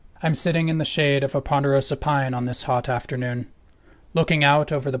I'm sitting in the shade of a ponderosa pine on this hot afternoon, looking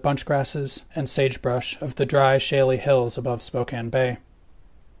out over the bunch grasses and sagebrush of the dry, shaly hills above Spokane Bay.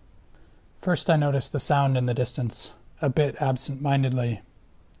 First I notice the sound in the distance, a bit absent-mindedly.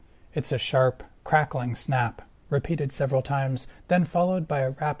 It's a sharp, crackling snap, repeated several times, then followed by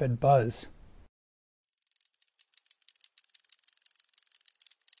a rapid buzz.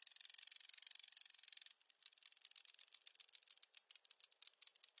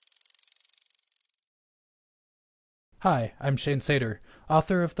 Hi, I'm Shane Sater,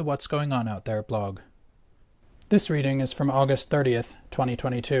 author of the What's Going On Out There blog. This reading is from August 30th,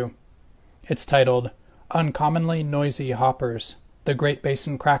 2022. It's titled, Uncommonly Noisy Hoppers, the Great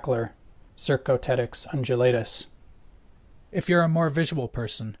Basin Crackler, Circotettix undulatus. If you're a more visual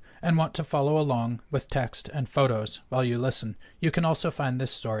person and want to follow along with text and photos while you listen, you can also find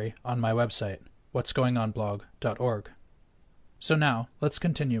this story on my website, what'sgoingonblog.org. So now, let's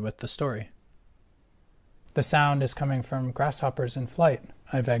continue with the story. The sound is coming from grasshoppers in flight,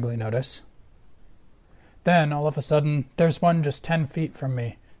 I vaguely notice. Then, all of a sudden, there's one just 10 feet from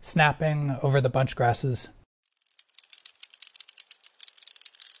me, snapping over the bunch grasses.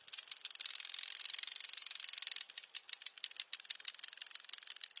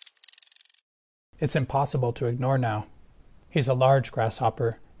 It's impossible to ignore now. He's a large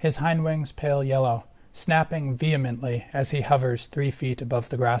grasshopper, his hindwings pale yellow, snapping vehemently as he hovers 3 feet above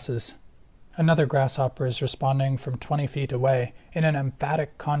the grasses. Another grasshopper is responding from 20 feet away in an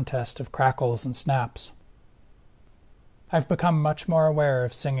emphatic contest of crackles and snaps. I've become much more aware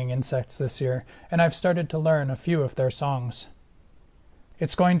of singing insects this year, and I've started to learn a few of their songs.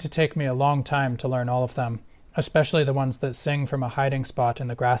 It's going to take me a long time to learn all of them, especially the ones that sing from a hiding spot in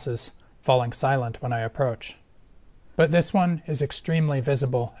the grasses, falling silent when I approach. But this one is extremely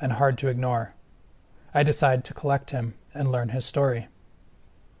visible and hard to ignore. I decide to collect him and learn his story.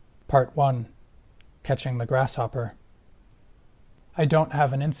 Part 1. Catching the Grasshopper. I don't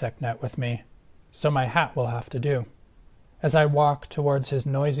have an insect net with me, so my hat will have to do. As I walk towards his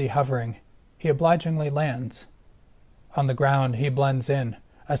noisy hovering, he obligingly lands. On the ground he blends in,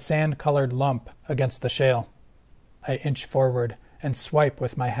 a sand-colored lump against the shale. I inch forward and swipe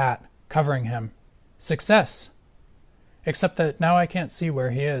with my hat, covering him. Success! Except that now I can't see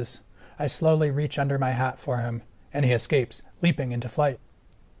where he is. I slowly reach under my hat for him, and he escapes, leaping into flight.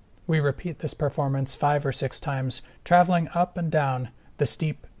 We repeat this performance 5 or 6 times, traveling up and down the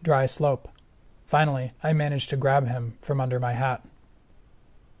steep, dry slope. Finally, I manage to grab him from under my hat.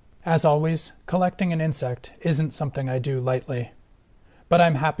 As always, collecting an insect isn't something I do lightly. But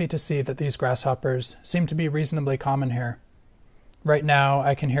I'm happy to see that these grasshoppers seem to be reasonably common here. Right now,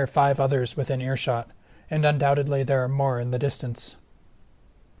 I can hear 5 others within earshot, and undoubtedly there are more in the distance.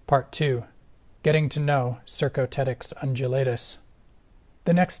 Part 2. Getting to know Circotettix undulatus.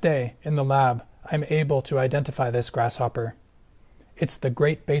 The next day, in the lab, I'm able to identify this grasshopper. It's the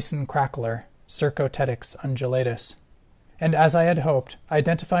Great Basin crackler, Circotettix undulatus. And as I had hoped,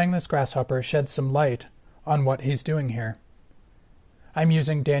 identifying this grasshopper sheds some light on what he's doing here. I'm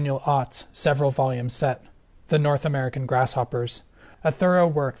using Daniel Ott's several-volume set, The North American Grasshoppers, a thorough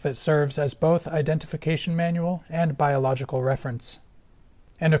work that serves as both identification manual and biological reference.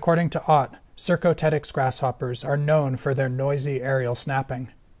 And according to Ott, Circotettix grasshoppers are known for their noisy aerial snapping.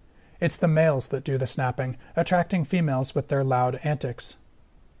 It's the males that do the snapping, attracting females with their loud antics.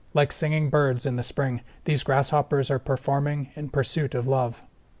 Like singing birds in the spring, these grasshoppers are performing in pursuit of love.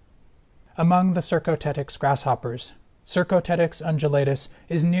 Among the Circotettix grasshoppers, Circotettix undulatus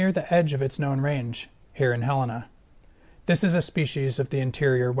is near the edge of its known range, here in Helena. This is a species of the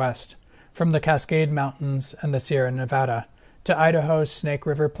interior West, from the Cascade Mountains and the Sierra Nevada, to Idaho's Snake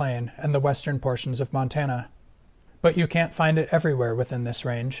River Plain and the western portions of Montana. But you can't find it everywhere within this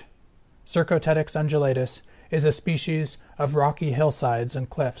range. Circotettix undulatus is a species of rocky hillsides and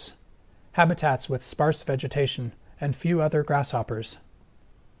cliffs, habitats with sparse vegetation and few other grasshoppers.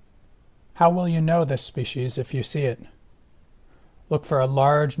 How will you know this species if you see it? Look for a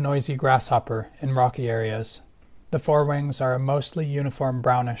large, noisy grasshopper in rocky areas. The forewings are a mostly uniform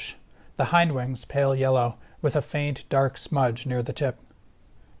brownish, the hindwings pale yellow, with a faint dark smudge near the tip.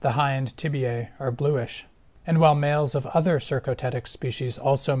 The hind tibiae are bluish, and while males of other Circotettix species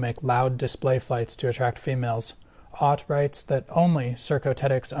also make loud display flights to attract females, Ott writes that only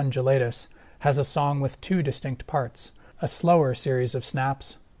Circotettix undulatus has a song with 2 distinct parts, a slower series of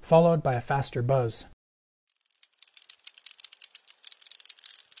snaps, followed by a faster buzz.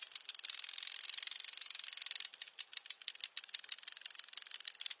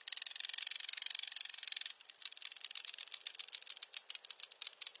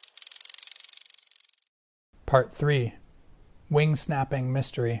 Part 3. Wing Snapping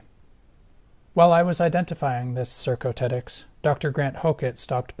Mystery. While I was identifying this Circotettix, Dr. Grant Hokett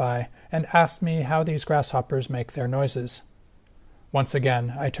stopped by and asked me how these grasshoppers make their noises. Once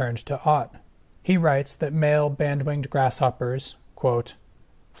again, I turned to Ott. He writes that male band-winged grasshoppers, quote,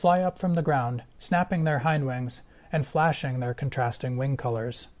 fly up from the ground, snapping their hindwings and flashing their contrasting wing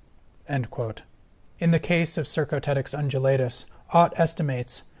colors. End quote. In the case of Circotettix undulatus, Ott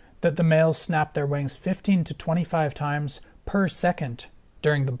estimates that the males snap their wings 15 to 25 times per second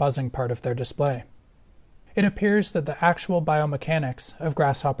during the buzzing part of their display. It appears that the actual biomechanics of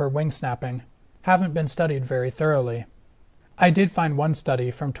grasshopper wing snapping haven't been studied very thoroughly. I did find one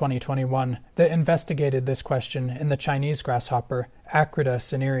study from 2021 that investigated this question in the Chinese grasshopper Acrida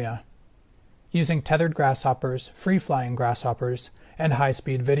cinerea. Using tethered grasshoppers, free-flying grasshoppers, and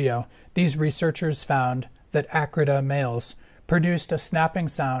high-speed video, these researchers found that Acrida males produced a snapping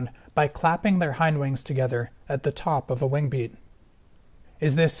sound by clapping their hindwings together at the top of a wing beat.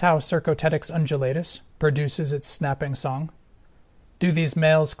 Is this how Circotettix undulatus produces its snapping song? Do these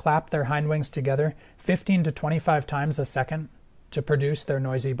males clap their hindwings together 15 to 25 times a second to produce their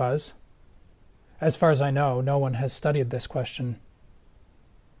noisy buzz? As far as I know, no one has studied this question.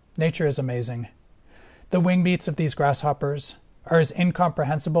 Nature is amazing. The wing beats of these grasshoppers are as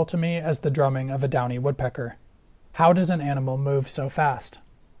incomprehensible to me as the drumming of a downy woodpecker. How does an animal move so fast?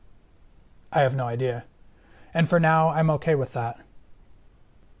 I have no idea. And for now, I'm okay with that.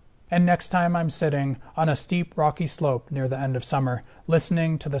 And next time I'm sitting on a steep rocky slope near the end of summer,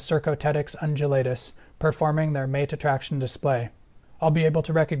 listening to the Circotettix undulatus performing their mate attraction display, I'll be able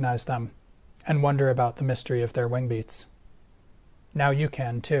to recognize them and wonder about the mystery of their wing beats. Now you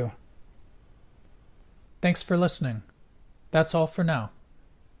can too. Thanks for listening. That's all for now.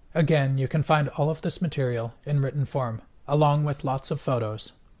 Again, you can find all of this material in written form, along with lots of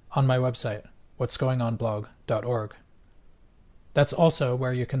photos, on my website, what'sgoingonblog.org. That's also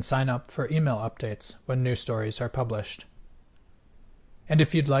where you can sign up for email updates when new stories are published. And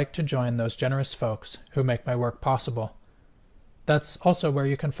if you'd like to join those generous folks who make my work possible, that's also where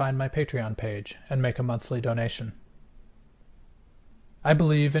you can find my Patreon page and make a monthly donation. I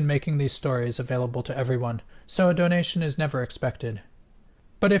believe in making these stories available to everyone, so a donation is never expected.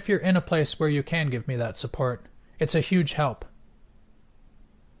 But if you're in a place where you can give me that support, it's a huge help.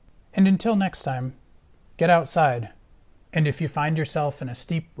 And until next time, get outside. And if you find yourself in a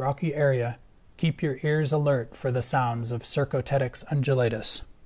steep, rocky area, keep your ears alert for the sounds of Circotettix undulatus.